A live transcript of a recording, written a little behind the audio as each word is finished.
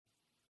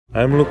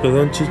I'm Luka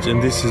Doncic,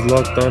 and this is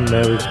Locked On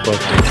Mavericks podcast.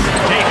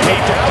 The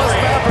Dallas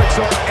Mavericks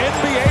are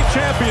NBA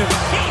champions.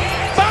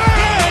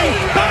 Bang!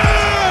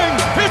 Bang!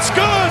 It's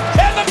good!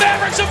 And the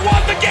Mavericks have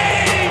won the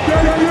game!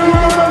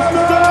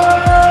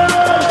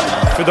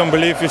 If you don't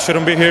believe, you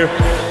shouldn't be here.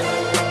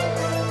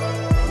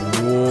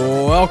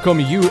 Welcome.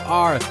 You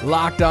are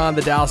Locked On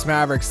the Dallas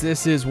Mavericks.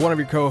 This is one of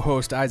your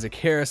co-hosts, Isaac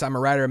Harris. I'm a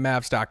writer at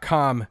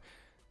Mavs.com.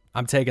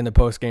 I'm taking the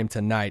postgame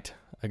tonight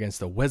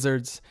against the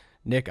Wizards.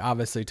 Nick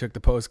obviously took the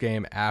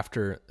postgame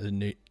after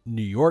the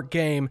New York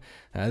game.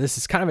 This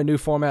is kind of a new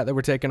format that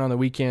we're taking on the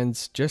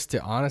weekends just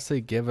to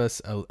honestly give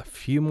us a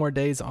few more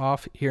days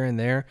off here and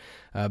there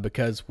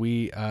because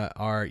we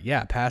are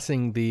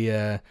passing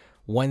the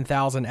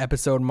 1,000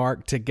 episode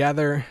mark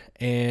together.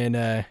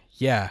 And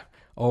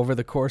over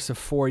the course of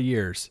 4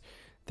 years,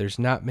 there's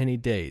not many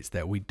days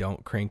that we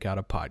don't crank out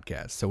a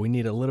podcast. So we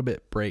need a little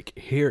bit break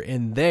here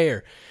and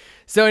there.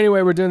 So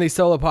anyway, we're doing these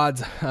solo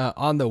pods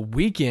on the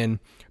weekend.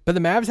 But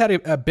the Mavs had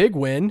a big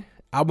win.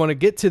 I want to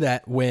get to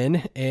that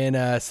win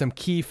and some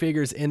key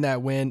figures in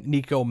that win.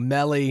 Nico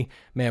Melli.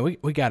 Man,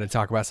 we got to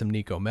talk about some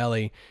Nico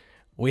Melli.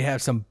 We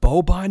have some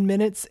Boban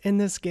minutes in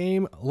this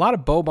game. A lot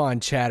of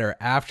Boban chatter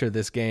after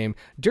this game.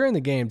 During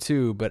the game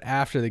too, but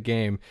after the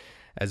game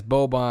as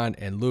Boban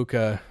and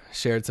Luka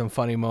shared some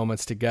funny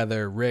moments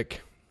together.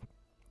 Rick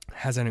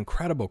has an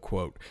incredible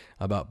quote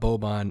about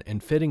Boban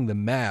and fitting the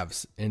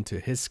Mavs into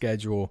his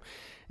schedule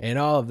and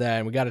all of that.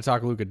 And we got to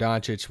talk Luka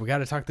Doncic. We got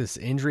to talk this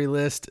injury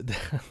list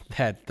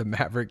that the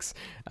Mavericks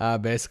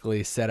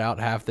basically set out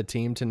half the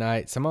team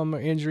tonight. Some of them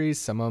are injuries,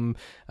 some of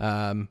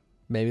them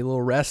maybe a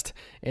little rest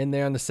in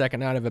there on the second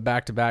night of a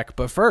back-to-back.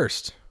 But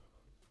first,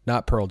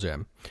 not Pearl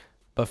Jam,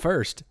 but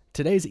first,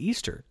 today's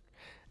Easter.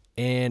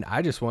 And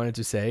I just wanted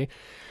to say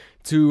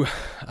to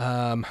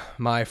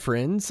my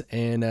friends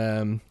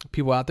and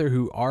people out there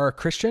who are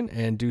Christian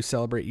and do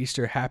celebrate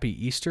Easter,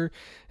 happy Easter.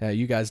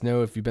 You guys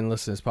know, if you've been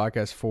listening to this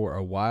podcast for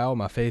a while,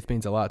 my faith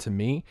means a lot to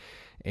me.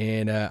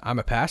 And I'm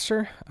a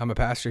pastor. I'm a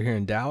pastor here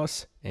in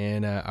Dallas,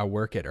 and I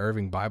work at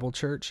Irving Bible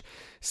Church.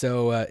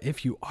 So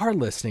if you are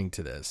listening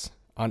to this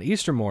on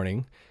Easter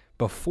morning,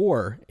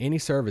 before any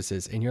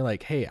services, and you're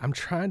like, hey, I'm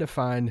trying to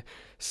find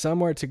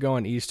somewhere to go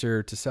on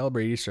Easter to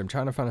celebrate Easter. I'm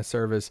trying to find a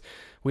service.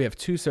 We have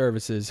 2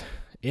 services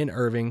in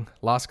Irving,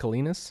 Las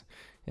Colinas.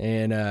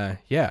 And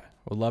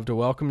would love to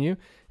welcome you.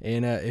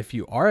 And if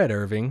you are at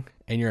Irving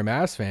and you're a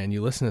Mavs fan,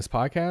 you listen to this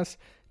podcast,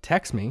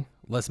 text me,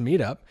 let's meet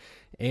up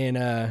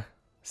and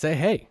say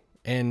hey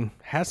and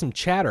have some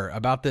chatter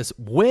about this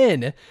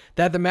win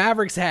that the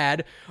Mavericks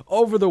had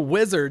over the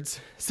Wizards.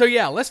 So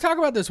yeah, let's talk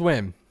about this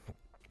win.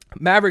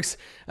 Mavericks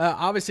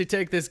obviously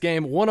take this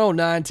game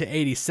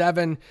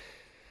 109-87.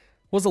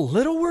 Was a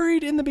little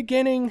worried in the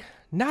beginning,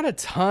 not a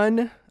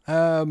ton.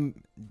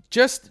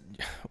 Just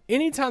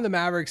anytime the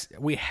Mavericks,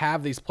 we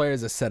have these players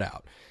that sit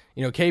out.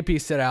 You know,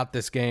 KP sit out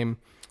this game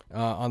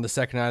on the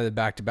second night of the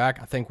back-to-back.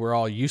 I think we're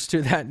all used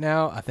to that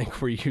now. I think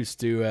we're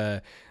used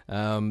to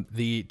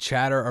the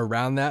chatter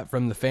around that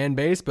from the fan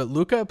base. But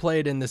Luka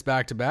played in this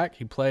back-to-back.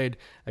 He played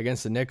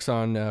against the Knicks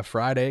on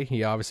Friday.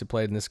 He obviously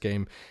played in this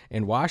game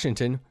in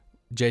Washington.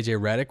 JJ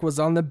Redick was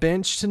on the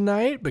bench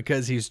tonight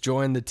because he's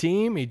joined the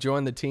team. He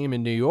joined the team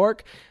in New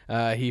York.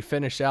 He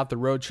finished out the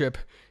road trip,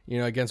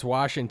 against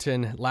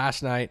Washington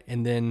last night,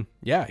 and then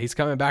he's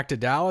coming back to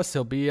Dallas.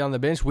 He'll be on the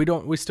bench. We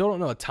still don't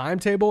know a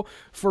timetable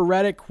for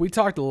Redick. We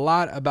talked a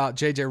lot about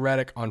JJ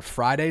Redick on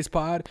Friday's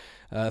pod.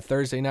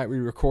 Thursday night we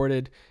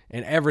recorded,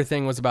 and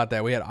everything was about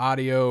that. We had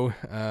audio.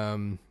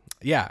 I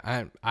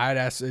had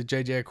asked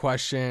JJ a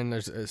question.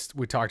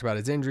 We talked about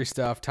his injury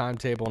stuff,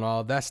 timetable, and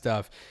all of that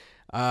stuff.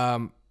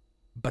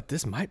 But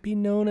this might be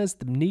known as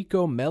the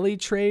Nico Melli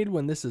trade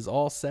when this is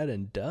all said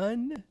and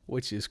done,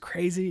 which is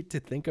crazy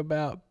to think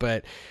about.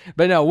 But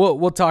no,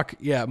 we'll talk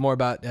more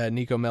about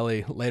Nico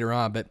Melli later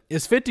on. But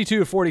it's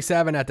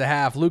 52-47 at the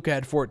half. Luka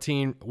had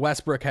 14.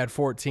 Westbrook had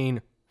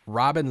 14.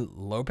 Robin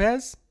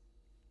Lopez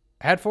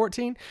had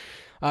 14.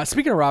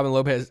 Speaking of Robin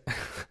Lopez,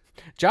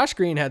 Josh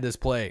Green had this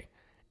play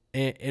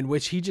in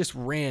which he just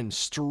ran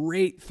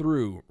straight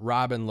through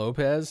Robin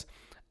Lopez,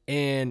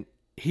 and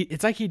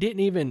it's like he didn't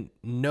even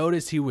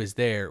notice he was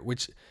there,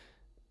 which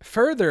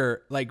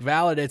further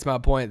validates my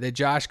point that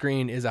Josh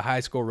Green is a high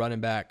school running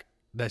back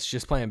that's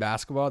just playing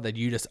basketball, that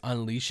you just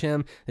unleash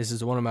him. This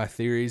is one of my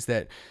theories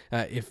that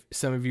if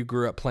some of you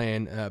grew up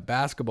playing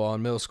basketball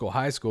in middle school,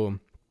 high school,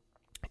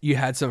 you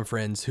had some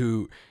friends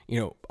who,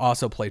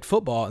 also played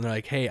football, and they're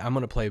like, hey, I'm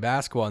going to play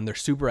basketball, and they're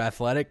super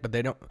athletic, but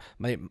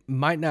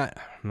might not,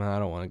 I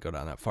don't want to go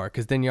down that far,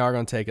 because then you are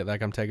going to take it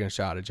like I'm taking a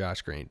shot at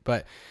Josh Green.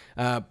 But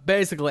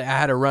basically, I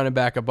had a running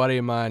back, a buddy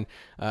of mine,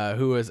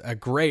 who was a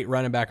great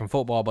running back in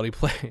football, but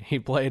he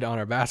played on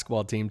our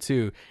basketball team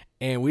too,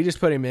 and we just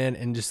put him in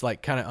and just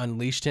kind of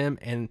unleashed him,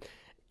 and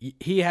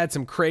he had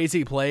some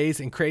crazy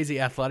plays and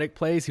crazy athletic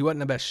plays. He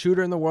wasn't the best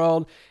shooter in the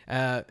world,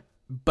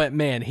 but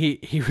man,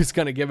 he was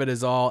going to give it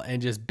his all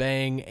and just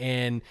bang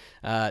and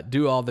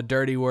do all the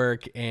dirty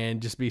work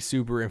and just be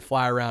super and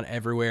fly around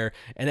everywhere.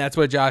 And that's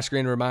what Josh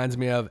Green reminds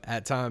me of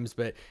at times.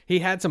 But he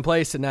had some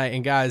plays tonight.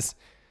 And guys,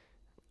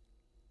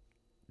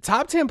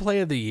 top 10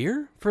 play of the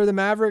year for the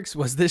Mavericks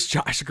was this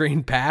Josh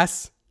Green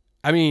pass.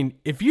 I mean,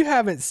 if you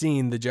haven't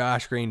seen the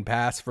Josh Green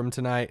pass from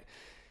tonight,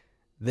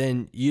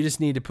 then you just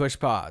need to push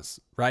pause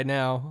right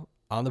now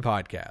on the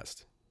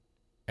podcast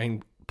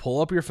and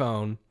pull up your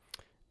phone.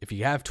 If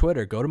you have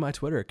Twitter, go to my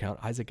Twitter account,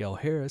 Isaac L.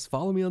 Harris.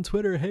 Follow me on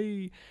Twitter.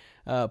 Hey,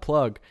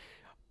 plug.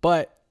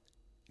 But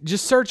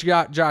just search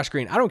Josh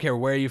Green. I don't care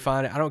where you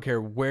find it. I don't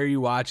care where you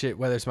watch it,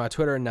 whether it's my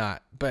Twitter or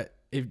not. But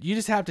if you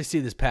just have to see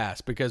this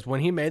pass, because when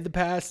he made the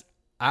pass,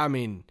 I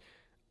mean,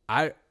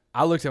 I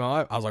looked at my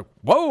life. I was like,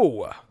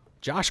 whoa,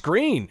 Josh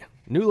Green,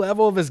 new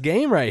level of his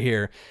game right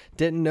here.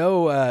 Didn't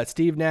know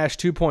Steve Nash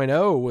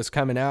 2.0 was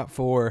coming out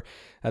for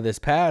this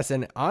pass.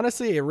 And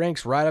honestly, it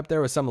ranks right up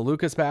there with some of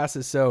Luka's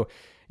passes. So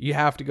you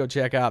have to go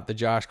check out the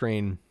Josh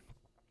Green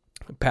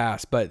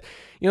pass. But,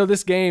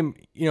 this game,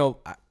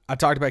 I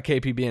talked about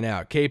KP being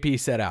out. KP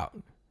set out.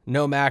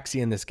 No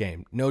Maxey in this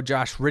game. No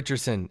Josh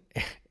Richardson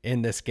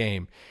in this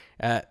game.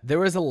 There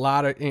was a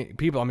lot of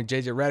people. I mean,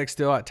 JJ Redick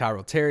still out.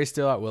 Tyrell Terry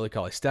still out. Willie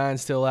Cauley-Stein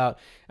still out.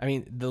 I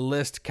mean, the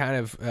list kind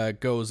of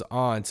goes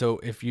on. So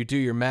if you do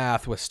your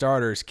math with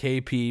starters,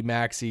 KP,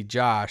 Maxey,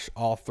 Josh,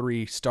 all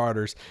three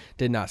starters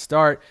did not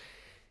start.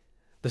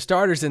 The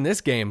starters in this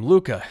game,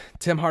 Luka,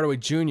 Tim Hardaway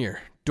Jr.,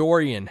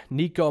 Dorian,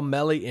 Nico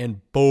Melli, and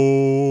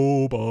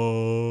Boban.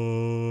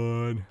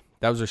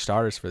 That was their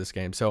starters for this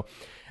game. So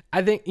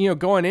I think,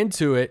 going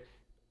into it,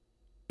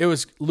 it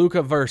was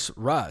Luka versus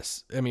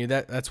Russ. I mean,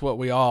 that's what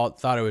we all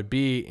thought it would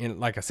be. And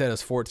like I said, it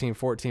was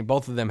 14-14.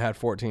 Both of them had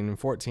 14 and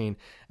 14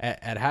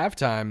 at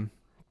halftime.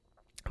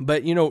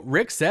 But,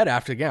 Rick said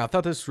after the game, I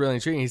thought this was really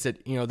intriguing. He said,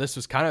 this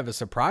was kind of a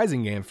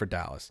surprising game for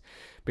Dallas,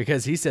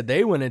 because he said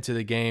they went into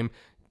the game.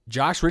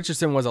 Josh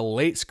Richardson was a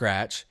late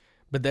scratch,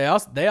 but they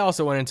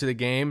also went into the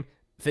game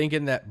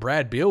thinking that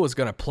Brad Beal was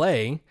going to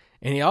play.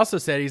 And he also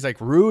said, he's like,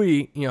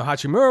 Rui,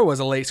 Hachimura was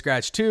a late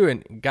scratch too.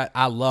 And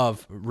I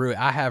love Rui.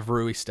 I have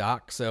Rui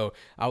stock, so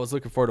I was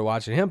looking forward to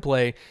watching him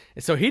play.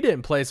 And so he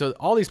didn't play. So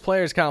all these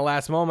players kind of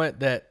last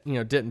moment that,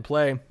 didn't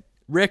play.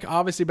 Rick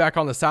obviously back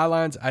on the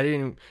sidelines.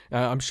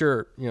 I'm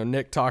sure,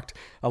 Nick talked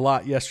a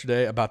lot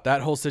yesterday about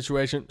that whole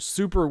situation.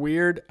 Super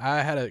weird.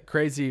 I had a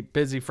crazy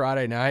busy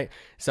Friday night.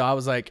 So I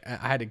was like,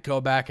 I had to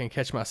go back and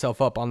catch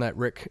myself up on that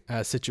Rick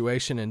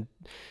situation and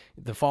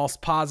the false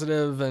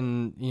positive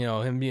and,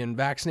 him being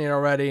vaccinated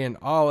already and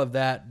all of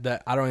that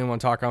I don't even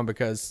want to talk on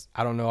because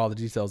I don't know all the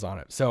details on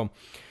it. So,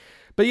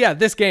 but yeah,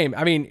 this game,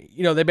 I mean,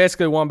 they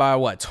basically won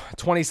by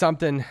 20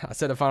 something. I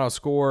said the final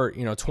score,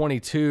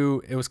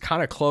 22. It was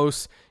kind of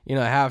close, at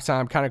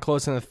halftime, kind of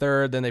close in the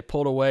third. Then they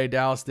pulled away.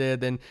 Dallas did.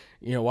 Then,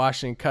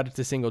 Washington cut it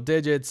to single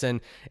digits.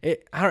 And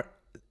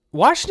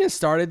Washington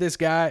started this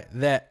guy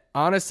that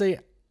honestly,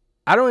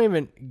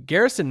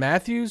 Garrison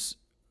Matthews,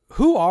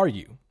 who are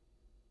you?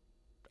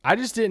 I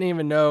just didn't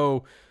even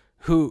know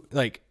I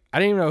didn't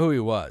even know who he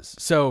was.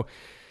 So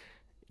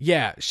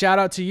yeah, shout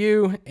out to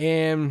you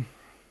and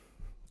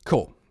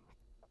cool.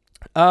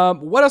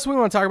 What else we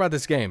want to talk about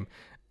this game?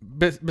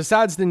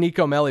 Besides the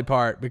Nico Melli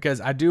part, because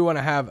I do want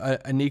to have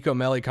a Nico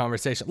Melli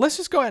conversation. Let's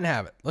just go ahead and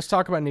have it. Let's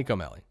talk about Nico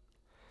Melli.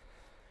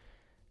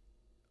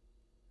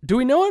 Do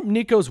we know what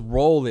Nico's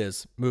role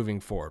is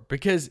moving forward?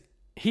 Because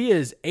he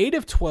is 8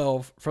 of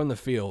 12 from the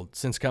field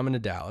since coming to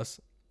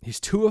Dallas. He's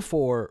 2 of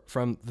 4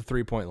 from the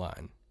 3-point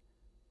line.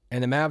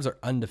 And the Mavs are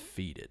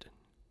undefeated.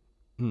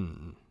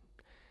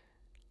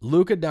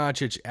 Luka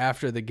Doncic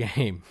after the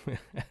game.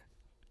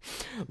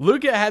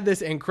 Luka had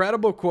this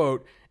incredible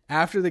quote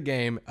after the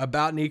game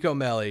about Nico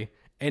Melli.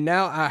 And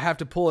now I have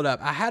to pull it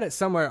up. I had it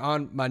somewhere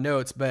on my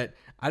notes, but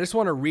I just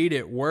want to read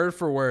it word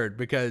for word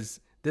because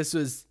this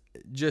was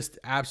just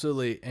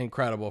absolutely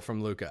incredible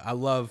from Luka. I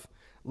love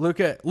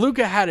Luka.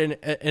 Luka had an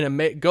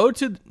amazing. Go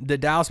to the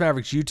Dallas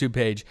Mavericks YouTube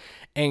page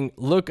and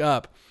look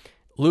up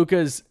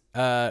Luka's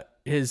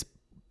his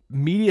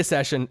media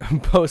session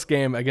post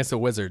game against the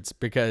Wizards,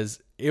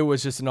 because it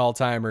was just an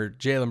all-timer.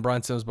 Jalen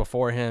Brunson was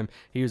before him.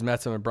 He was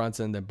Metzler and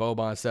Brunson, then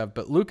Boban stuff.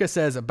 But Luka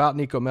says about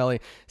Nico Melli,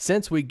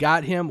 since we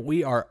got him,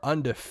 we are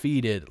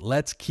undefeated.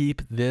 Let's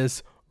keep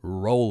this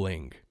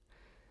rolling.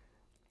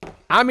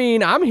 I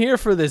mean, I'm here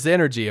for this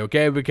energy,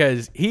 okay?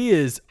 Because he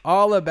is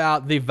all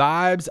about, the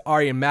vibes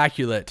are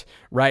immaculate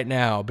right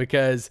now,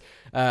 because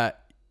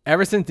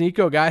ever since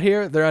Nico got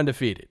here, they're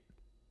undefeated.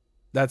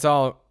 That's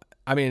all.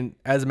 I mean,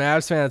 as a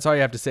Mavs fan, that's all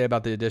you have to say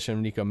about the addition of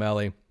Nico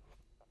Melli.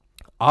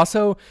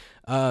 Also,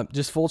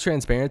 just full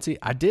transparency,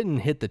 I didn't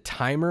hit the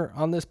timer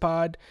on this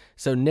pod,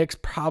 so Nick's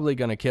probably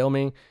going to kill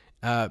me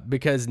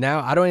because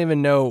now I don't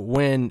even know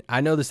when.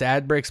 I know this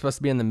ad break's supposed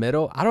to be in the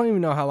middle. I don't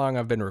even know how long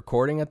I've been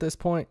recording at this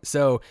point.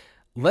 So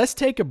let's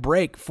take a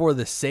break for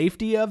the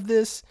safety of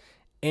this,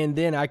 and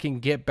then I can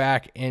get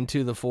back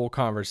into the full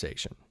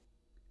conversation.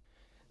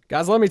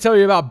 Guys, let me tell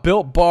you about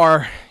Built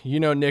Bar.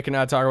 Nick and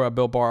I talk about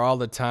Built Bar all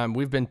the time.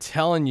 We've been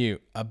telling you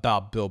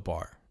about Built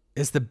Bar.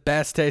 It's the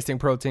best tasting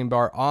protein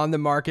bar on the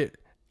market.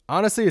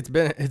 Honestly, it's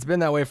been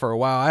that way for a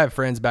while. I have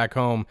friends back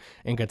home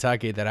in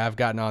Kentucky that I've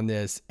gotten on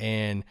this,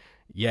 and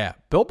Yeah,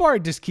 Built Bar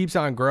just keeps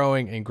on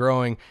growing and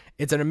growing.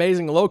 It's an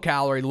amazing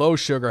low-calorie,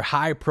 low-sugar,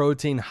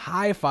 high-protein,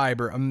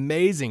 high-fiber,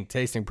 amazing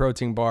tasting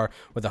protein bar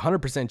with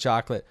 100%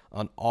 chocolate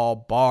on all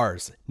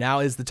bars. Now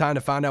is the time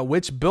to find out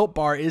which Built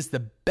Bar is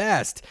the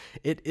best.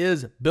 It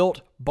is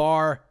Built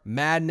Bar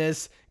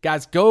Madness.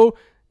 Guys, go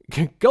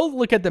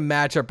look at the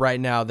matchup right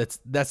now.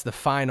 That's the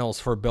finals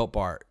for Built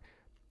Bar.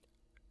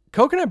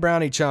 Coconut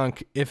Brownie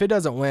Chunk, if it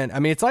doesn't win, I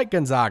mean, it's like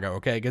Gonzaga,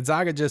 okay?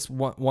 Gonzaga just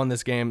won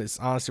this game. It's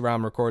honestly around,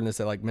 I'm recording this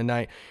at like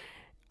midnight.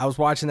 I was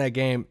watching that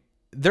game.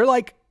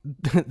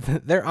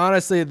 They're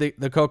honestly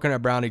the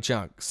Coconut Brownie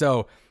Chunk.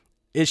 So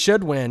it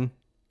should win.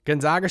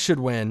 Gonzaga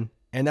should win,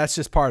 and that's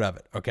just part of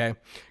it, okay?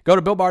 Go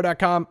to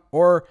BuiltBar.com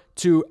or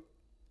to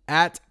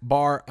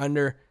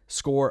 @bar_built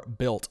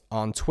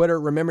on Twitter.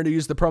 Remember to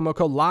use the promo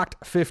code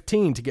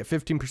LOCKED15 to get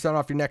 15%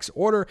 off your next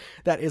order.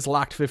 That is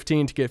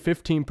LOCKED15 to get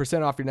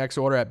 15% off your next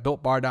order at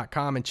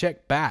BuiltBar.com, and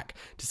check back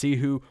to see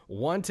who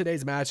won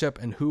today's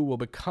matchup and who will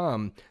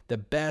become the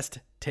best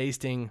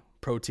tasting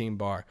protein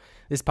bar.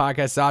 This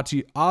podcast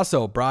is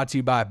also brought to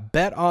you by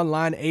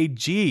BetOnline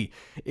AG.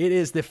 It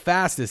is the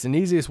fastest and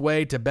easiest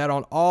way to bet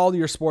on all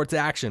your sports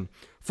action.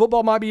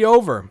 Football might be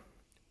over,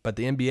 but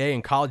the NBA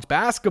and college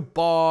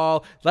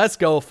basketball, let's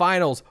go.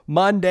 Finals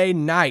Monday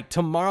night,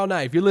 tomorrow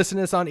night. If you're listening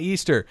to this on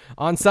Easter,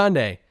 on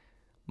Sunday,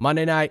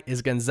 Monday night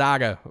is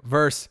Gonzaga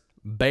versus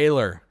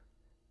Baylor.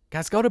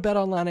 Guys, go to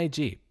BetOnline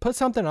AG. Put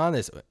something on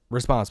this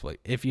responsibly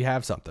if you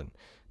have something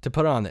to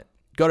put on it.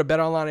 Go to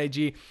BetOnline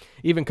AG.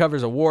 Even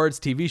covers awards,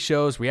 TV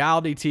shows,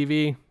 reality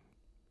TV,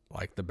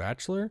 like The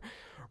Bachelor.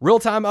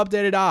 Real-time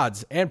updated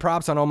odds and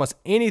props on almost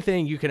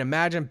anything you can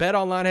imagine.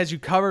 BetOnline has you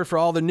covered for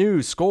all the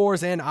news,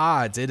 scores, and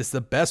odds. It is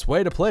the best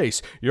way to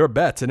place your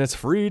bets, and it's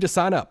free to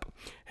sign up.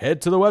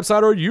 Head to the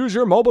website or use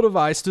your mobile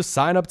device to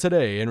sign up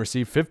today and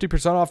receive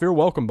 50% off your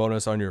welcome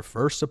bonus on your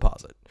first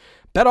deposit.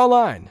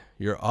 BetOnline,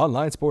 your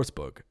online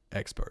sportsbook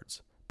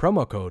experts.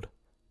 Promo code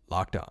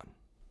LOCKEDON.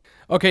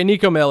 Okay,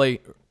 Nico Melli,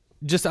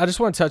 I just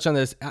want to touch on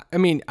this. I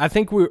mean, I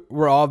think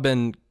we're all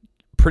been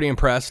pretty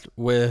impressed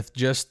with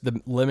just the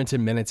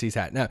limited minutes he's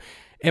had. Now,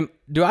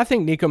 do I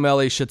think Nico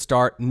Melli should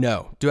start?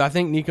 No. Do I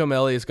think Nico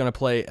Melli is going to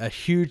play a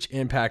huge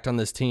impact on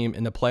this team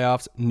in the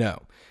playoffs?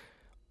 No.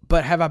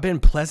 But have I been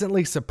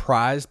pleasantly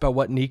surprised by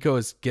what Nico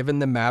has given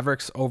the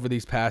Mavericks over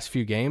these past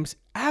few games?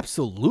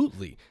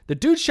 Absolutely. The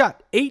dude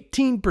shot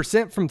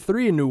 18% from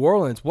three in New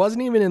Orleans,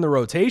 wasn't even in the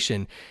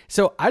rotation.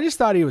 So I just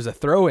thought he was a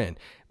throw-in.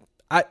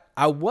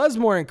 I was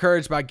more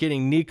encouraged by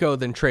getting Nico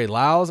than Trey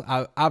Lyles.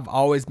 I've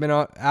always been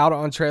out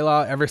on Trey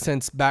Lyles ever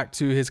since back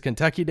to his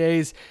Kentucky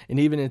days and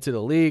even into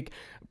the league.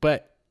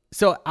 But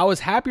so I was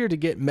happier to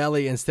get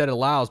Melli instead of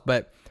Lyles,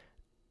 but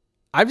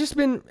I've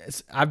been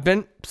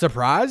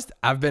surprised.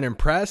 I've been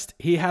impressed.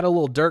 He had a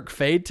little Dirk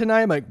fade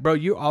tonight. I'm like, bro,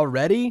 you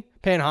already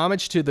paying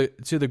homage to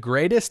the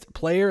greatest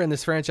player in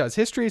this franchise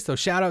history. So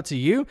shout out to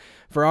you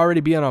for already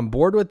being on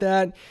board with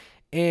that.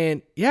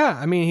 And yeah,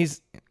 I mean,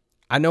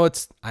 I know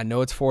it's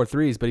 4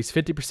 threes, but he's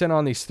 50%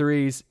 on these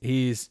threes.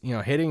 He's,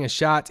 hitting his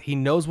shots. He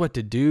knows what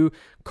to do.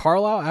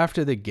 Carlisle,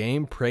 after the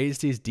game,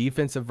 praised his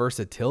defensive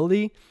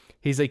versatility.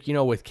 He's like,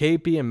 with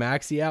KP and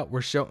Maxey out,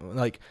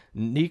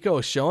 Nico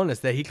is showing us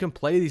that he can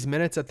play these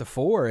minutes at the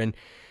 4. And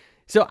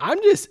so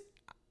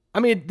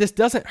this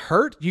doesn't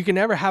hurt. You can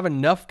never have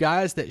enough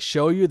guys that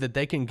show you that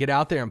they can get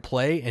out there and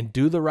play and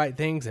do the right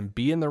things and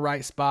be in the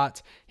right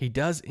spots. He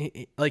does,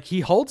 he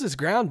holds his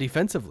ground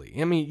defensively.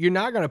 I mean, you're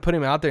not going to put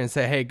him out there and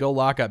say, hey, go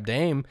lock up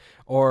Dame,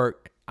 or,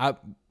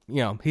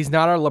 he's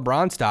not our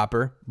LeBron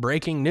stopper.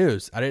 Breaking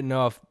news. I didn't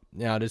know if,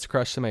 this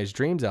crushed somebody's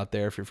dreams out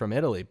there if you're from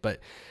Italy, but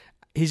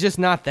he's just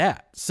not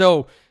that.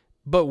 So,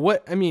 but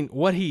what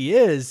he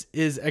is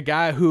a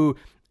guy who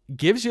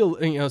gives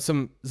you,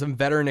 some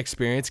veteran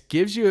experience,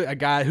 gives you a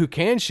guy who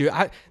can shoot.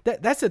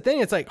 That's the thing.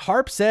 It's like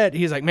Harp said,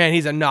 he's like, man,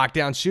 he's a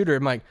knockdown shooter.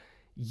 I'm like,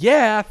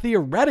 yeah,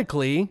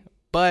 theoretically,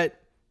 but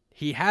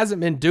he hasn't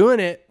been doing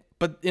it.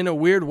 But in a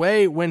weird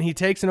way, when he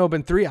takes an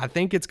open three, I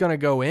think it's going to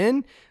go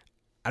in.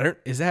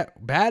 Is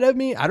that bad of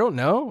me? I don't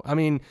know. I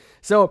mean,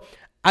 so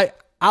I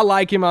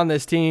like him on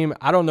this team.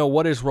 I don't know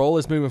what his role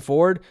is moving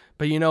forward,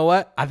 but you know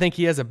what? I think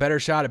he has a better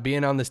shot at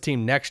being on this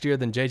team next year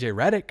than JJ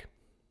Redick.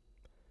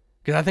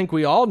 Because I think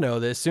we all know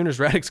that as soon as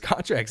Redick's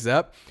contract's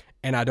up,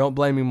 and I don't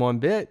blame him one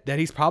bit, that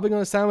he's probably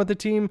going to sign with the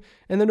team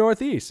in the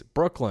Northeast,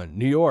 Brooklyn,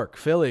 New York,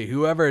 Philly,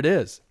 whoever it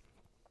is.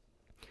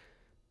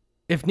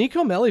 If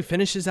Nico Melli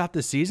finishes out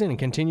the season and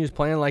continues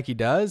playing like he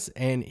does,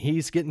 and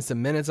he's getting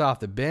some minutes off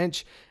the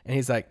bench, and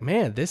he's like,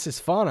 man, this is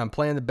fun. I'm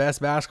playing the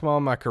best basketball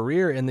in my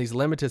career in these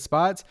limited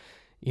spots.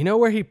 You know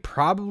where he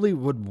probably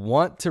would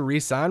want to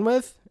re-sign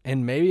with,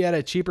 and maybe at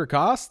a cheaper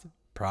cost?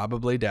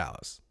 Probably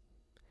Dallas.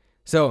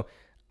 So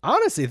I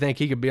honestly think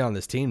he could be on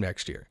this team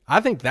next year.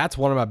 I think that's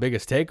one of my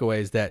biggest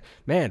takeaways, that,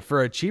 man,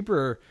 for a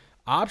cheaper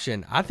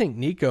option, I think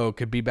Nico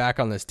could be back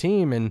on this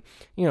team and,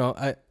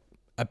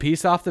 a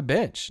piece off the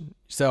bench.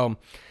 So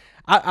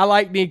I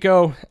like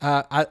Nico.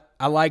 I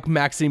like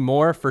Maxey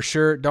more for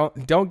sure.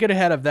 Don't get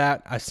ahead of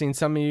that. I've seen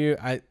some of you.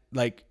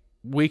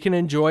 We can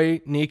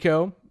enjoy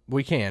Nico.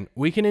 We can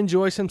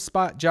enjoy some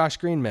spot Josh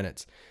Green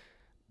minutes,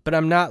 but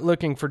I'm not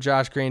looking for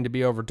Josh Green to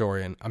be over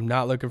Dorian. I'm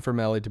not looking for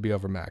Melli to be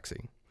over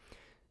Maxey.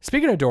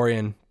 Speaking of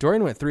Dorian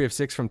went 3 of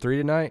 6 from 3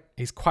 tonight.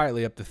 He's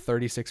quietly up to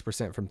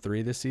 36% from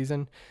 3 this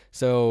season.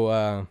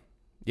 So,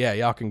 yeah,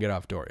 y'all can get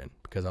off Dorian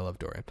because I love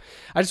Dorian.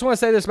 I just want to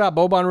say this about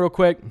Boban real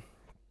quick.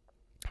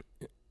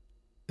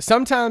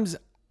 Sometimes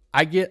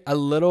I get a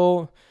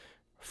little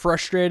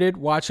frustrated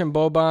watching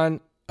Boban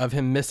of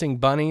him missing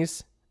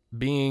bunnies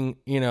being,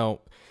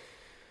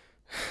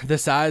 the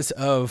size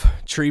of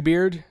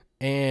Treebeard.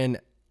 And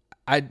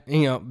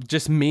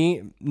just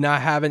me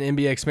not having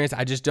NBA experience,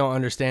 I just don't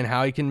understand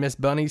how he can miss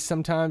bunnies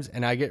sometimes.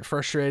 And I get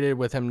frustrated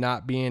with him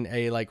not being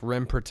a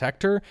rim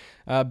protector,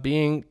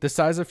 being the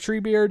size of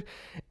Treebeard.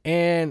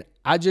 And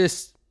I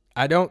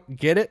don't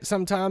get it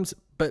sometimes,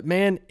 but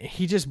man,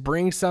 he just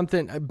brings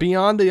something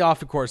beyond the off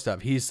the court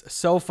stuff. He's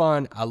so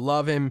fun. I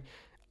love him.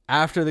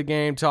 After the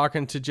game,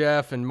 talking to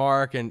Jeff and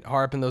Mark and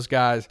Harp and those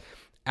guys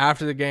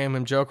after the game,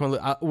 I'm joking.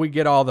 We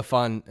get all the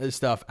fun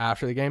stuff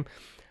after the game,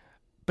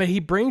 but he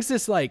brings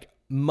this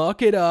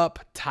muck it up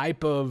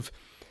type of.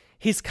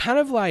 He's kind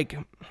of like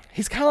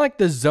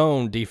the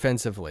zone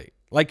defensively.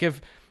 Like if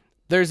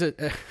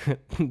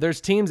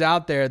there's teams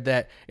out there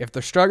that if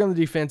they're struggling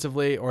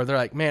defensively or they're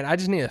like, man, I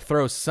just need to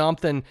throw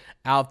something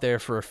out there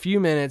for a few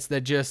minutes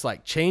that just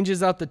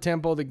changes up the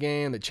tempo of the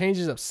game, that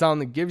changes up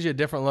something, that gives you a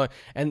different look,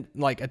 and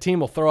a team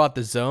will throw out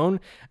the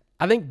zone.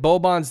 I think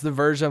Boban's the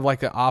version of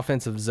the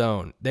offensive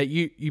zone that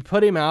you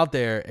put him out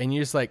there and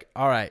you're just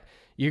all right,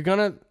 you're going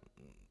to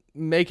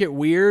make it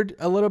weird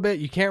a little bit.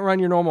 You can't run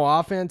your normal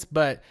offense,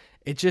 but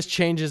it just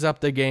changes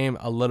up the game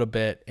a little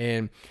bit.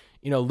 And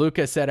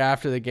Luka said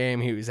after the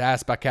game, he was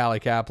asked by Callie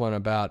Kaplan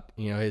about,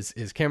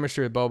 his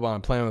chemistry with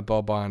Boban, playing with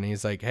Boban. And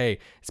he's like, hey,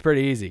 it's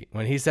pretty easy.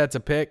 When he sets a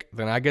pick,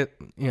 then I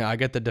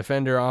get the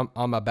defender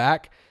on my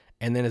back,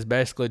 and then it's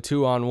basically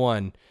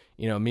 2-on-1,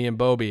 me and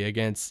Bobby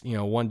against,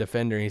 one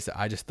defender. And he said,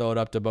 I just throw it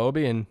up to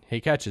Bobby and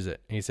he catches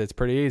it. And he said, it's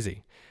pretty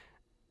easy.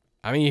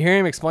 I mean, you hear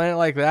him explain it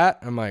like that.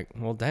 I'm like,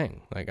 well,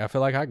 dang, I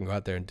feel like I can go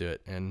out there and do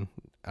it, and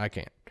I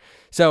can't.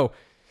 So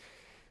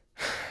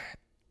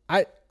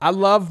I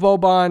love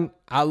Boban.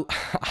 I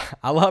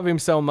love him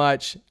so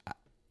much.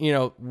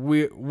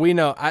 We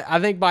know. I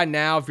think by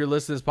now, if you're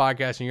listening to this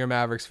podcast and you're a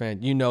Mavericks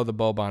fan, you know the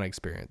Boban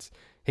experience.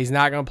 He's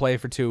not going to play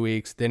for 2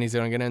 weeks. Then he's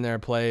going to get in there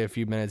and play a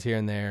few minutes here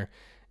and there.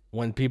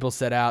 When people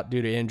sit out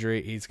due to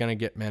injury, he's going to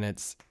get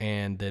minutes,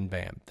 and then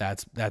bam,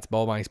 that's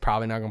Boban. He's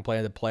probably not going to play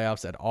in the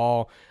playoffs at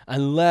all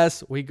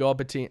unless we go up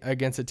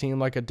against a team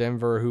like a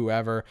Denver or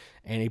whoever,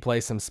 and he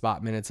plays some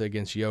spot minutes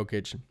against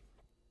Jokic.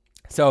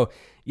 So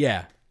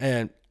yeah,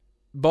 and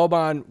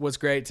Boban was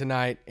great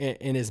tonight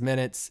in his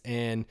minutes,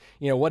 and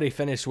what he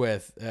finished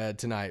with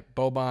tonight.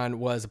 Boban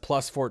was a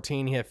plus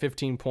 14. He had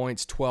 15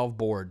 points, 12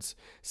 boards.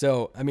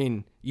 So I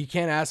mean, you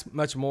can't ask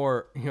much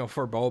more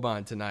for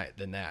Boban tonight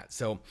than that.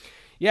 So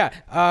yeah,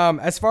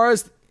 as far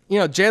as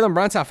Jalen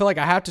Brunson, I feel like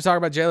I have to talk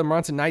about Jalen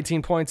Brunson.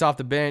 19 points off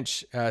the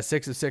bench,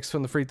 6 of 6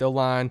 from the free throw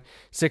line,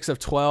 6 of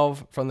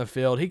 12 from the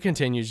field. He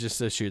continues just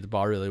to shoot the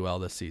ball really well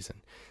this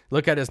season.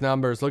 Look at his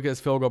numbers. Look at his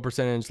field goal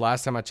percentage.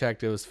 Last time I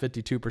checked, it was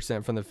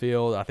 52% from the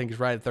field. I think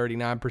he's right at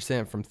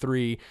 39% from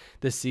 3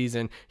 this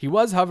season. He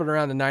was hovering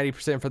around the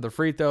 90% for the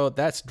free throw.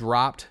 That's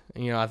dropped,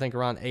 I think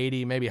around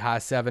 80, maybe high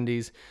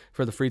 70s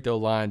for the free throw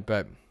line.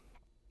 But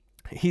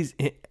he's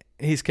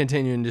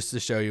continuing just to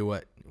show you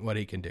what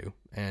he can do.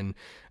 And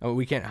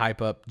we can't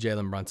hype up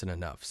Jalen Brunson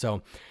enough.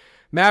 So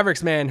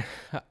Mavericks, man,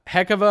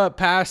 heck of a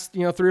past,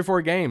 3 or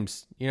 4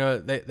 games.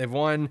 They've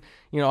won,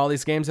 all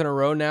these games in a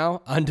row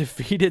now,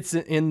 undefeated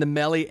in the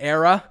Melli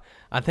era.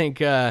 I think,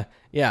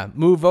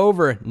 move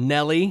over,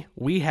 Nelly.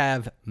 We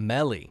have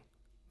Melli.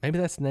 Maybe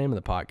that's the name of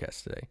the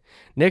podcast today.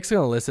 Nick's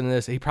going to listen to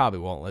this. He probably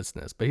won't listen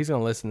to this, but he's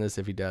going to listen to this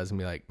if he does and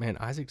be like, man,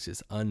 Isaac's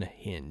just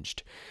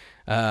unhinged.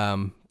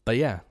 But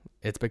yeah,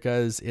 it's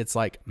because it's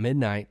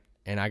midnight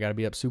and I got to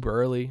be up super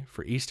early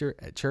for Easter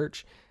at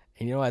church.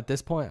 And at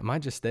this point, I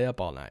might just stay up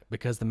all night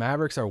because the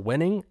Mavericks are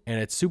winning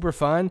and it's super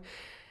fun.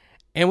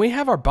 And we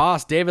have our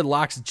boss, David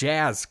Locke's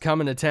Jazz,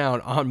 coming to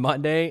town on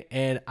Monday.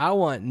 And I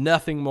want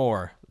nothing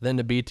more than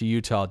to beat the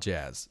Utah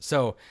Jazz.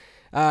 So,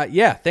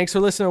 thanks for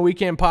listening to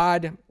Weekend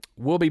Pod.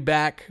 We'll be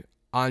back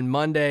on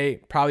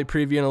Monday, probably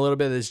previewing a little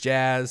bit of this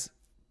Jazz.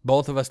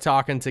 Both of us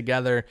talking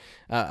together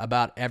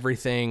about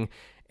everything.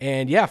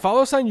 And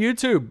follow us on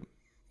YouTube.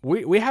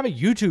 We have a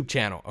YouTube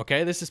channel,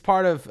 okay? This is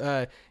part of,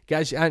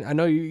 guys, I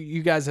know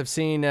you guys have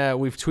seen,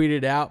 we've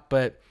tweeted out,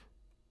 but,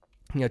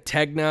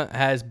 Tegna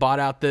has bought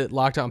out the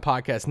Locked On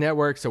Podcast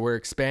Network, so we're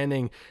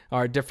expanding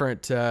our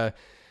different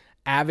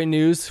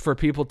avenues for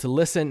people to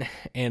listen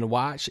and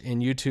watch,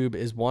 and YouTube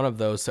is one of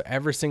those. So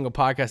every single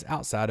podcast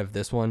outside of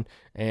this one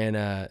and,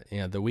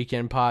 the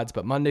weekend pods,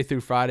 but Monday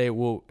through Friday,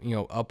 we'll,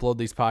 upload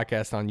these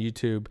podcasts on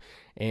YouTube,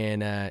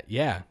 and,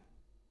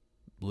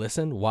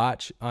 listen,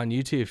 watch on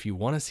YouTube if you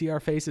want to see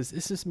our faces.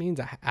 This just means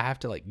I have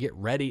to get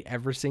ready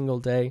every single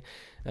day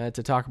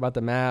to talk about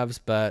the Mavs,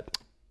 but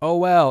oh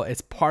well,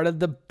 it's part of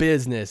the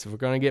business. If we're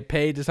going to get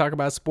paid to talk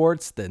about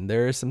sports, then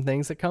there are some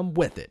things that come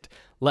with it.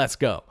 Let's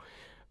go.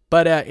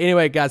 But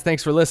anyway, guys,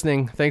 thanks for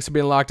listening. Thanks for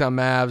being Locked On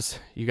Mavs.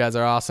 You guys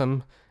are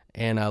awesome.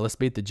 And let's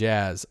beat the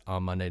Jazz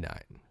on Monday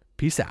night.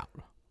 Peace out.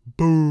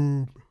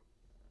 Boom.